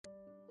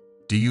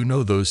Do you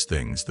know those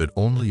things that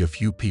only a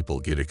few people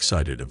get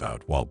excited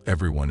about while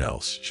everyone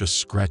else just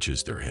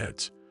scratches their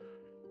heads?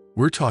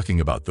 We're talking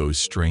about those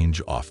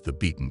strange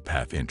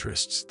off-the-beaten-path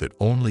interests that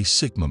only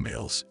Sigma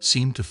males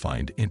seem to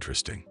find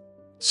interesting.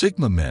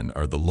 Sigma men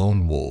are the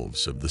lone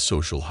wolves of the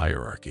social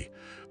hierarchy,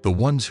 the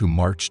ones who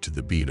march to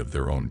the beat of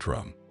their own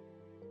drum.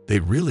 They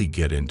really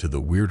get into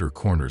the weirder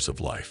corners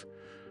of life,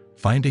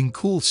 finding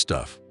cool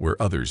stuff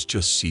where others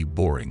just see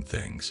boring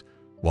things,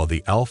 while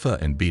the alpha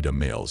and beta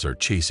males are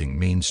chasing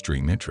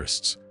mainstream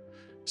interests.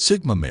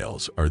 Sigma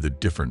males are the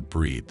different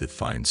breed that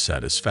finds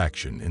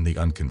satisfaction in the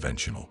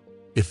unconventional.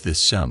 If this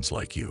sounds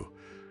like you,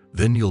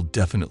 then you'll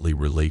definitely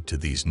relate to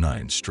these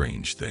 9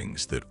 strange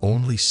things that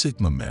only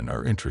Sigma men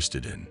are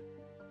interested in.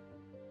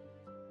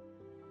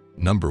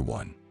 Number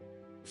 1.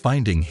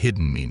 Finding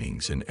hidden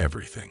meanings in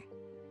everything.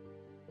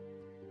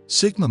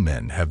 Sigma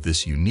men have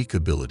this unique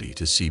ability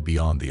to see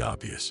beyond the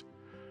obvious.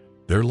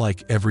 They're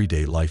like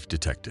everyday life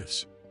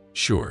detectives.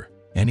 Sure,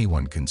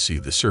 anyone can see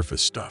the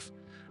surface stuff,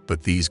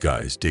 but these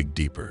guys dig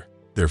deeper.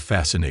 They're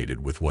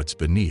fascinated with what's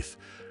beneath,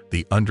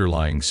 the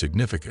underlying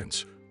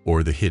significance,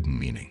 or the hidden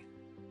meaning.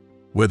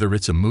 Whether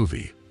it's a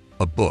movie,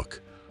 a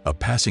book, a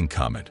passing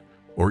comment,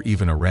 or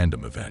even a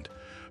random event,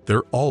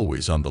 they're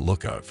always on the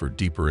lookout for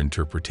deeper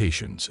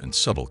interpretations and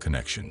subtle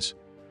connections.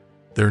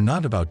 They're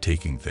not about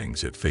taking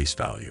things at face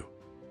value.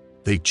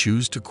 They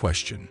choose to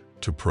question,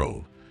 to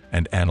probe,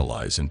 and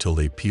analyze until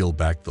they peel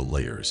back the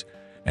layers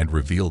and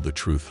reveal the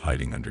truth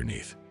hiding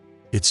underneath.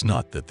 It's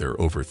not that they're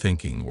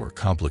overthinking or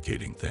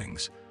complicating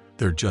things.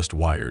 They're just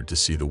wired to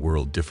see the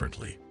world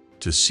differently,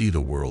 to see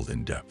the world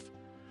in depth.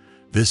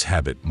 This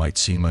habit might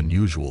seem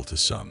unusual to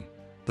some,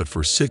 but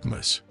for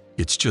Sigmas,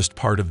 it's just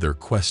part of their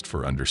quest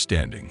for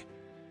understanding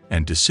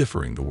and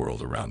deciphering the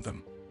world around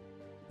them.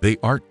 They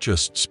aren't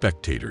just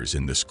spectators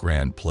in this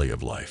grand play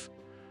of life.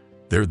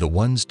 They're the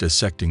ones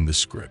dissecting the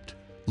script,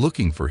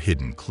 looking for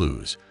hidden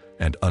clues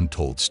and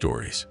untold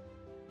stories.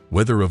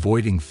 Whether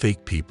avoiding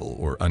fake people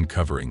or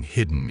uncovering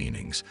hidden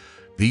meanings,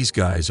 these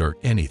guys are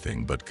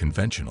anything but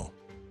conventional.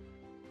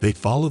 They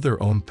follow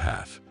their own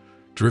path,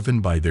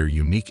 driven by their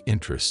unique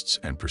interests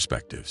and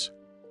perspectives.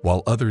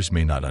 While others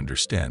may not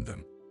understand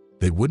them,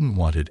 they wouldn't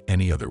want it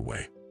any other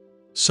way.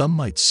 Some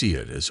might see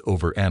it as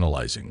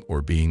overanalyzing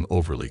or being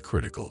overly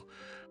critical,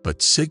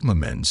 but Sigma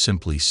men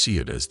simply see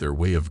it as their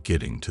way of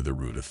getting to the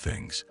root of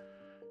things.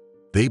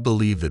 They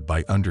believe that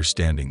by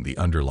understanding the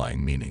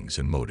underlying meanings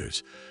and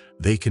motives,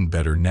 they can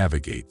better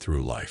navigate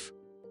through life.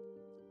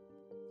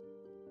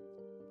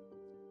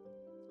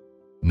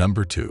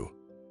 Number 2.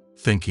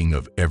 Thinking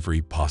of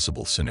every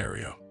possible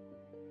scenario.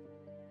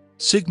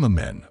 Sigma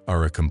men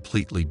are a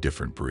completely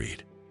different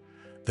breed.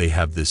 They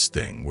have this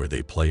thing where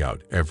they play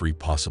out every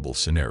possible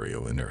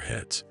scenario in their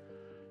heads.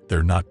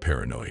 They're not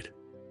paranoid.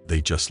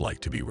 They just like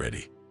to be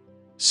ready.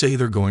 Say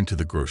they're going to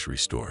the grocery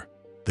store.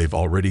 They've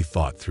already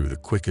thought through the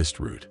quickest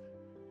route,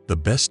 the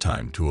best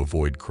time to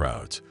avoid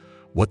crowds,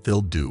 what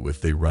they'll do if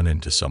they run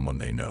into someone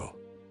they know,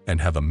 and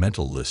have a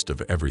mental list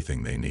of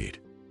everything they need.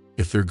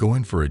 If they're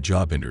going for a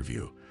job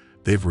interview,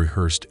 they've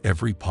rehearsed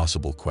every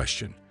possible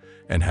question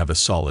and have a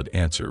solid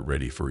answer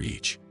ready for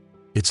each.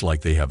 It's like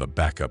they have a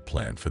backup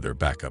plan for their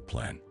backup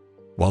plan.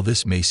 While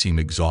this may seem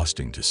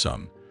exhausting to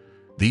some,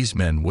 these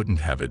men wouldn't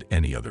have it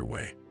any other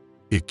way.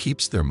 It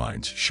keeps their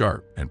minds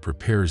sharp and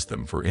prepares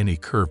them for any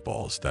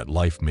curveballs that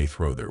life may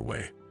throw their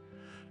way.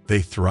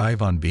 They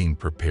thrive on being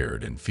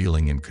prepared and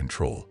feeling in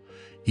control,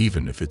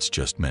 even if it's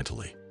just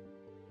mentally.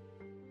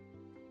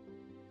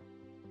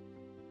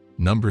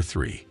 Number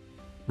 3.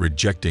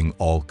 Rejecting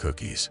all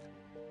cookies.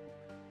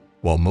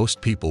 While most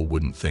people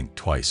wouldn't think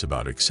twice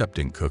about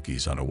accepting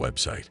cookies on a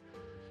website,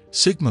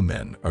 Sigma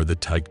men are the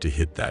type to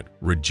hit that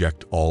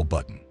reject all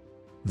button.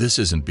 This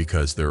isn't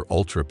because they're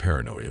ultra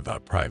paranoid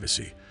about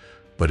privacy,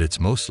 but it's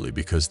mostly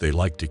because they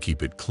like to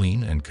keep it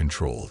clean and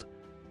controlled.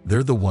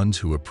 They're the ones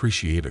who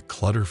appreciate a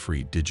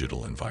clutter-free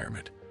digital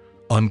environment,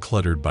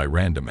 uncluttered by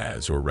random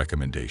ads or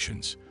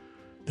recommendations.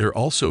 They're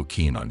also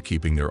keen on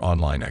keeping their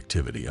online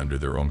activity under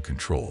their own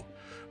control,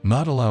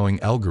 not allowing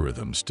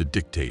algorithms to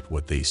dictate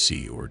what they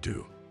see or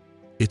do.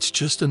 It's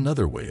just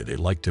another way they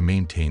like to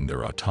maintain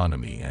their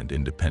autonomy and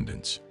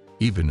independence,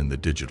 even in the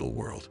digital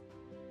world.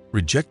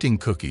 Rejecting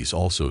cookies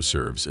also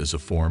serves as a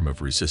form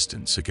of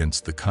resistance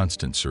against the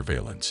constant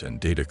surveillance and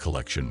data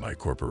collection by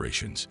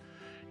corporations.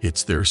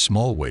 It's their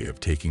small way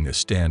of taking a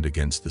stand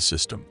against the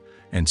system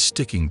and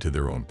sticking to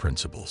their own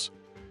principles.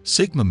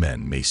 Sigma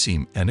men may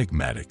seem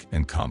enigmatic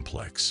and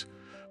complex,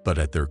 but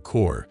at their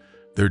core,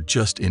 they're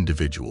just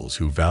individuals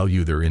who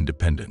value their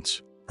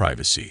independence,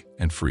 privacy,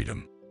 and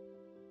freedom.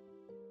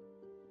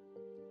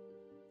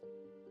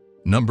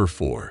 Number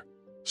 4.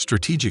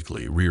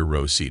 Strategically rear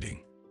row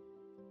seating.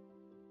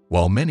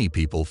 While many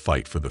people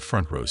fight for the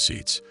front row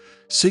seats,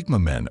 Sigma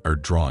men are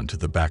drawn to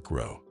the back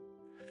row.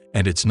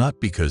 And it's not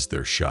because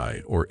they're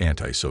shy or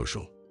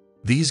antisocial.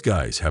 These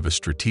guys have a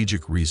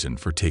strategic reason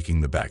for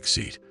taking the back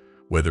seat,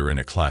 whether in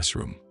a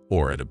classroom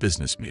or at a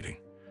business meeting.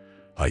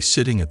 By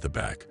sitting at the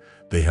back,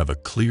 they have a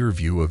clear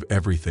view of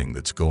everything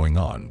that's going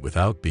on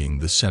without being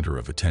the center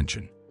of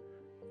attention.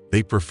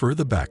 They prefer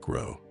the back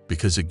row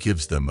because it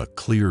gives them a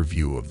clear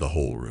view of the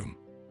whole room.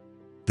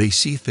 They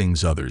see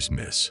things others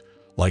miss,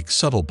 like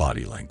subtle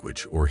body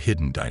language or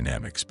hidden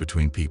dynamics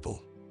between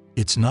people.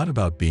 It's not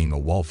about being a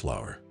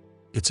wallflower.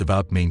 It's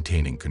about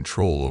maintaining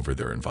control over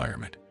their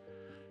environment.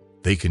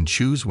 They can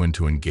choose when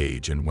to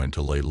engage and when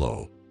to lay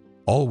low,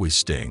 always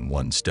staying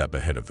one step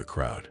ahead of the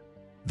crowd.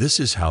 This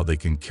is how they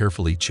can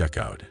carefully check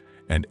out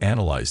and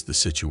analyze the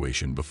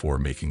situation before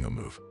making a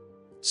move.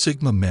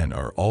 Sigma men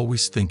are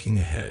always thinking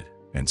ahead,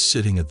 and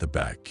sitting at the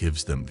back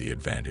gives them the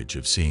advantage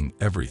of seeing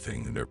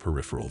everything in their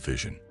peripheral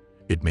vision.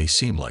 It may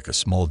seem like a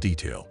small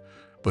detail,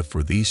 but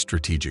for these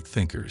strategic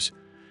thinkers,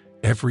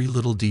 every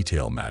little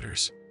detail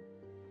matters.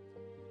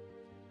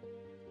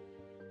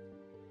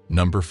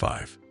 Number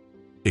 5.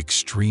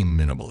 Extreme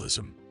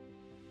minimalism.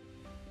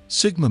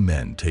 Sigma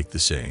men take the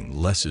saying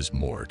less is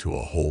more to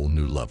a whole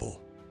new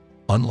level.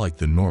 Unlike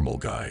the normal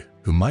guy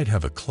who might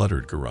have a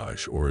cluttered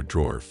garage or a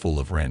drawer full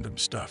of random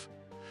stuff,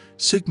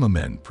 Sigma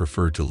men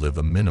prefer to live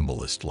a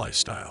minimalist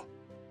lifestyle.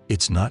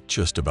 It's not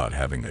just about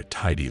having a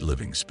tidy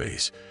living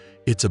space,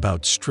 it's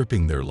about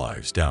stripping their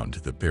lives down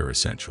to the bare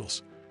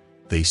essentials.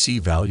 They see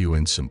value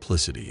in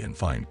simplicity and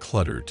find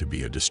clutter to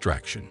be a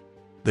distraction.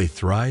 They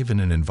thrive in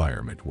an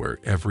environment where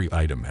every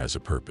item has a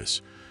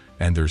purpose,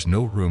 and there's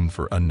no room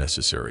for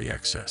unnecessary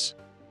excess.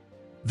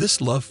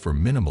 This love for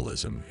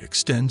minimalism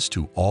extends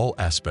to all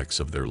aspects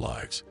of their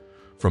lives,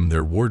 from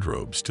their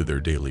wardrobes to their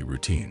daily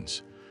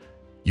routines.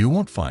 You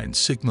won't find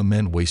Sigma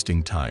men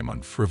wasting time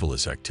on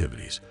frivolous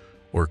activities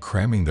or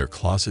cramming their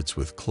closets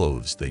with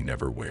clothes they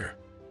never wear.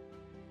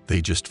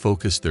 They just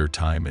focus their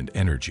time and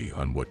energy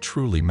on what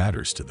truly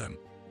matters to them,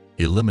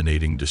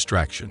 eliminating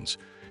distractions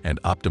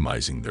and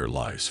optimizing their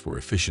lives for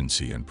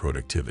efficiency and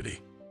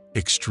productivity.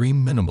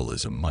 Extreme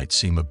minimalism might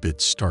seem a bit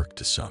stark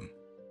to some,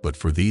 but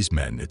for these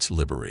men it's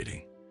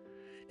liberating.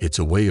 It's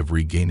a way of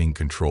regaining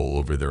control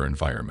over their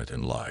environment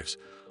and lives,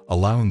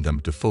 allowing them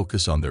to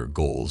focus on their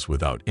goals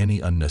without any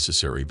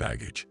unnecessary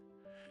baggage.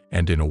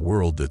 And in a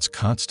world that's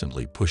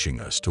constantly pushing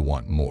us to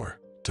want more,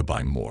 to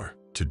buy more,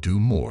 to do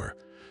more,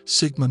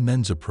 Sigma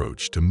men's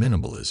approach to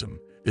minimalism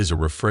is a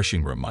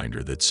refreshing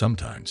reminder that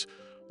sometimes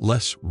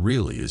less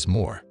really is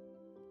more.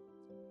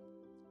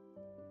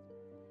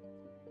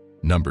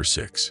 Number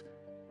 6.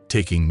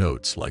 Taking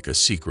notes like a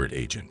secret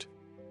agent.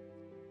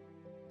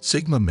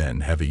 Sigma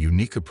men have a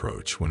unique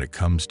approach when it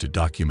comes to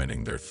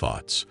documenting their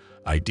thoughts,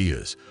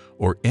 ideas,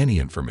 or any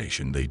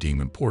information they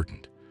deem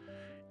important.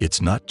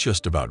 It's not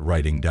just about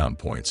writing down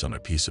points on a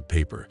piece of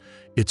paper,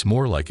 it's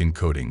more like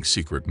encoding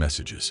secret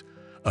messages,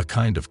 a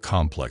kind of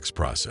complex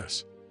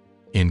process.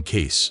 In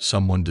case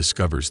someone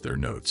discovers their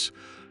notes,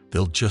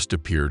 they'll just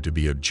appear to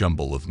be a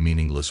jumble of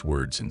meaningless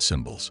words and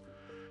symbols.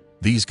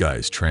 These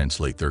guys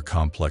translate their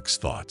complex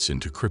thoughts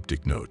into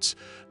cryptic notes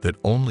that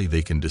only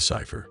they can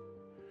decipher.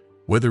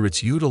 Whether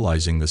it's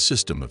utilizing a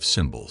system of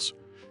symbols,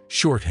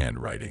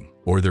 shorthand writing,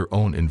 or their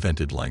own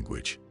invented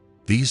language,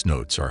 these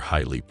notes are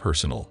highly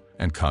personal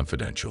and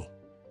confidential.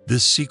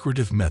 This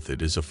secretive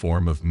method is a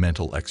form of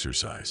mental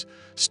exercise,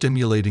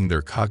 stimulating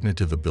their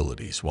cognitive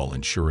abilities while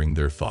ensuring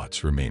their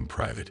thoughts remain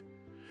private.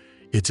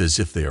 It's as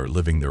if they are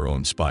living their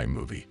own spy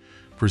movie,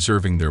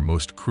 preserving their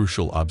most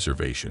crucial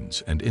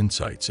observations and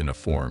insights in a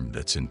form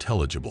that's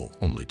intelligible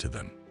only to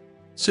them.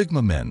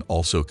 Sigma men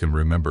also can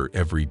remember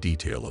every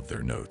detail of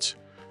their notes,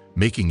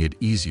 making it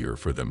easier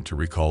for them to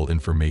recall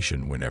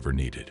information whenever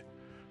needed.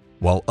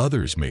 While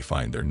others may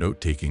find their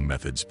note-taking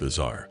methods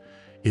bizarre,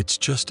 it's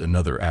just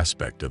another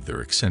aspect of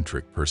their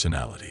eccentric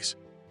personalities.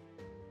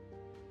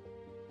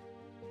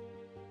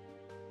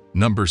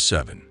 Number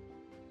 7.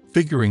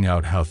 Figuring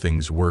out how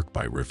things work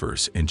by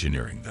reverse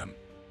engineering them.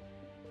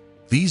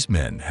 These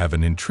men have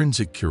an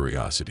intrinsic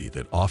curiosity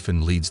that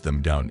often leads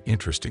them down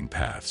interesting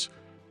paths,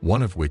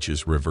 one of which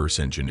is reverse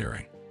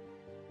engineering.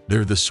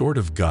 They're the sort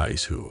of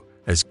guys who,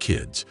 as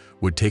kids,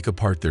 would take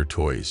apart their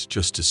toys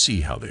just to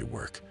see how they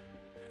work,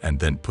 and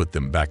then put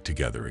them back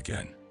together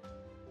again.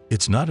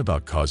 It's not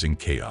about causing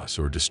chaos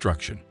or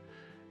destruction.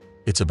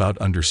 It's about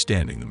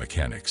understanding the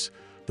mechanics,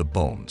 the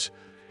bones,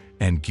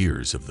 and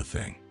gears of the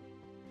thing.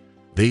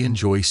 They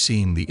enjoy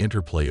seeing the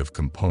interplay of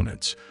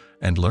components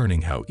and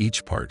learning how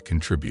each part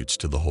contributes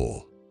to the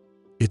whole.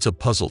 It's a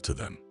puzzle to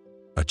them,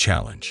 a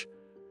challenge.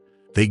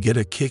 They get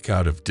a kick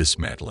out of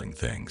dismantling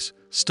things,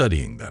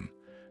 studying them,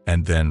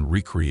 and then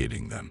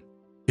recreating them.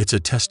 It's a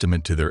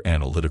testament to their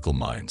analytical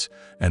minds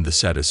and the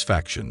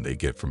satisfaction they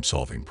get from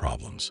solving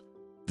problems.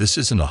 This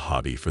isn't a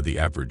hobby for the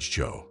average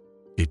Joe.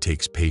 It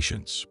takes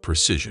patience,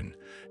 precision,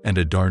 and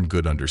a darn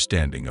good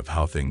understanding of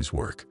how things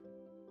work.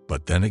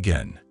 But then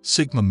again,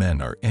 Sigma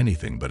men are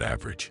anything but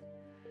average.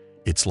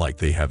 It's like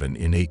they have an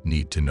innate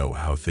need to know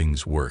how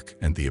things work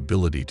and the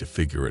ability to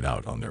figure it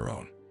out on their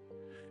own.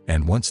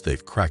 And once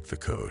they've cracked the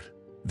code,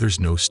 there's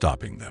no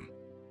stopping them.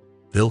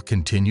 They'll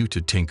continue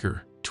to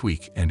tinker,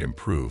 tweak, and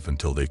improve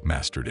until they've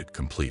mastered it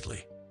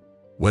completely.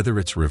 Whether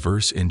it's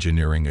reverse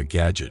engineering a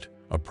gadget,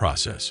 a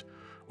process,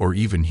 or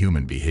even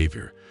human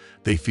behavior,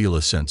 they feel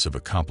a sense of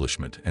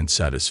accomplishment and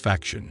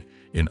satisfaction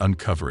in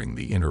uncovering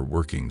the inner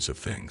workings of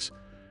things.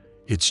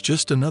 It's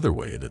just another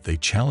way that they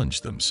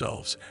challenge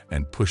themselves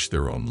and push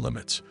their own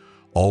limits,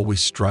 always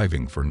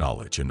striving for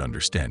knowledge and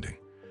understanding.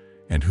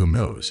 And who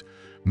knows,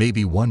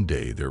 maybe one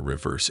day their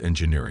reverse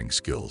engineering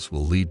skills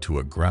will lead to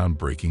a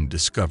groundbreaking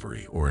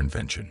discovery or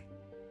invention.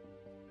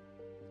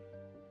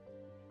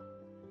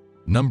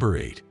 Number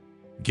 8.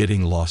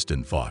 Getting lost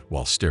in thought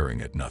while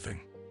staring at nothing.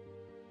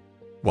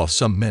 While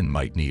some men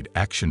might need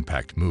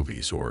action-packed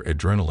movies or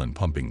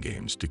adrenaline-pumping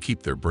games to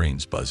keep their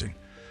brains buzzing,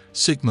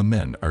 Sigma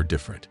men are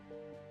different.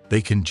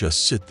 They can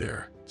just sit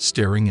there,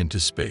 staring into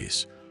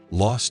space,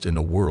 lost in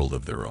a world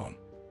of their own.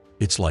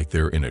 It's like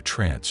they're in a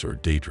trance or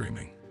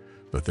daydreaming,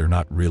 but they're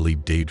not really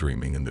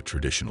daydreaming in the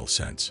traditional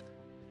sense.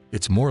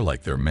 It's more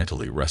like they're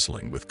mentally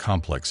wrestling with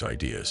complex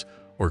ideas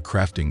or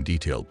crafting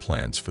detailed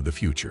plans for the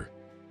future.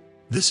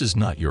 This is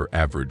not your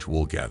average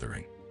wool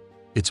gathering.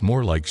 It's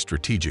more like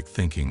strategic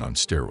thinking on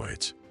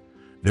steroids.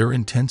 Their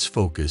intense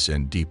focus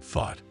and deep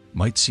thought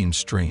might seem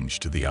strange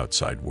to the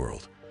outside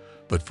world,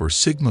 but for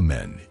Sigma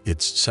men,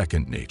 it's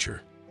second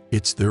nature.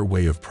 It's their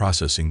way of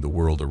processing the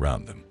world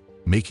around them,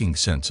 making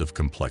sense of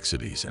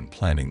complexities and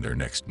planning their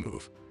next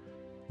move.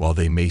 While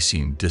they may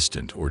seem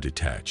distant or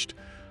detached,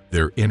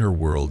 their inner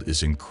world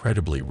is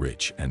incredibly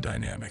rich and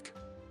dynamic.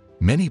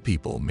 Many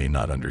people may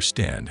not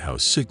understand how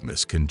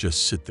Sigmas can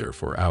just sit there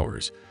for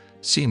hours,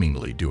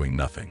 seemingly doing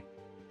nothing.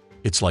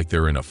 It's like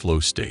they're in a flow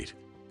state,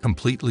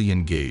 completely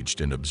engaged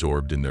and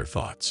absorbed in their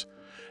thoughts.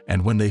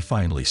 And when they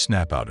finally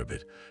snap out of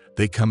it,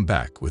 they come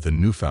back with a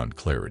newfound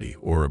clarity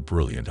or a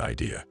brilliant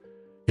idea.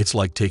 It's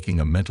like taking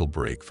a mental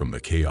break from the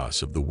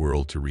chaos of the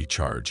world to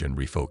recharge and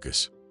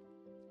refocus.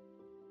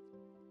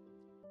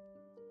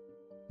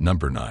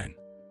 Number 9.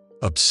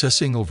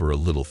 Obsessing over a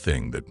little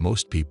thing that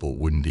most people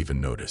wouldn't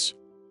even notice.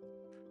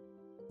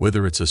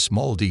 Whether it's a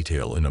small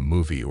detail in a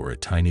movie or a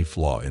tiny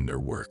flaw in their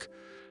work,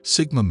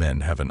 Sigma men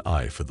have an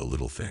eye for the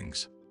little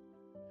things.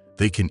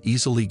 They can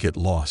easily get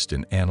lost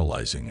in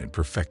analyzing and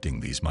perfecting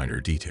these minor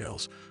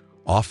details,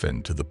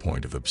 often to the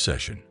point of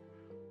obsession.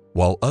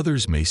 While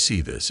others may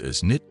see this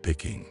as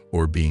nitpicking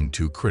or being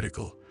too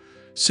critical,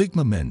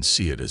 Sigma men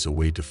see it as a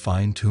way to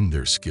fine-tune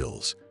their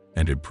skills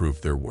and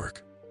improve their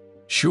work.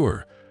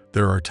 Sure,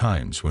 there are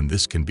times when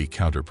this can be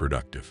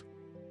counterproductive,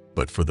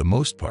 but for the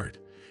most part,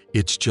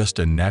 it's just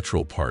a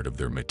natural part of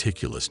their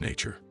meticulous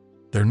nature.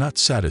 They're not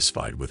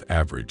satisfied with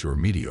average or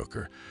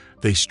mediocre.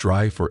 They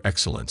strive for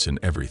excellence in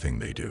everything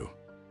they do.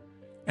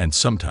 And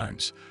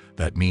sometimes,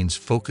 that means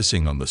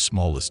focusing on the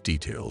smallest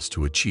details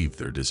to achieve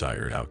their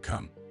desired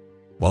outcome.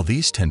 While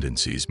these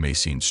tendencies may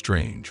seem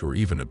strange or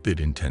even a bit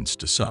intense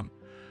to some,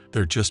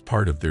 they're just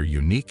part of their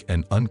unique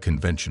and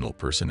unconventional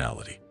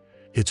personality.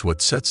 It's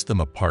what sets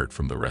them apart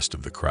from the rest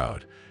of the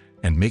crowd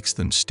and makes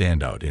them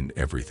stand out in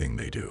everything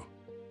they do.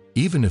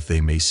 Even if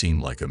they may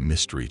seem like a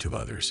mystery to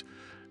others,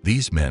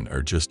 these men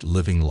are just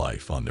living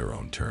life on their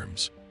own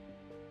terms.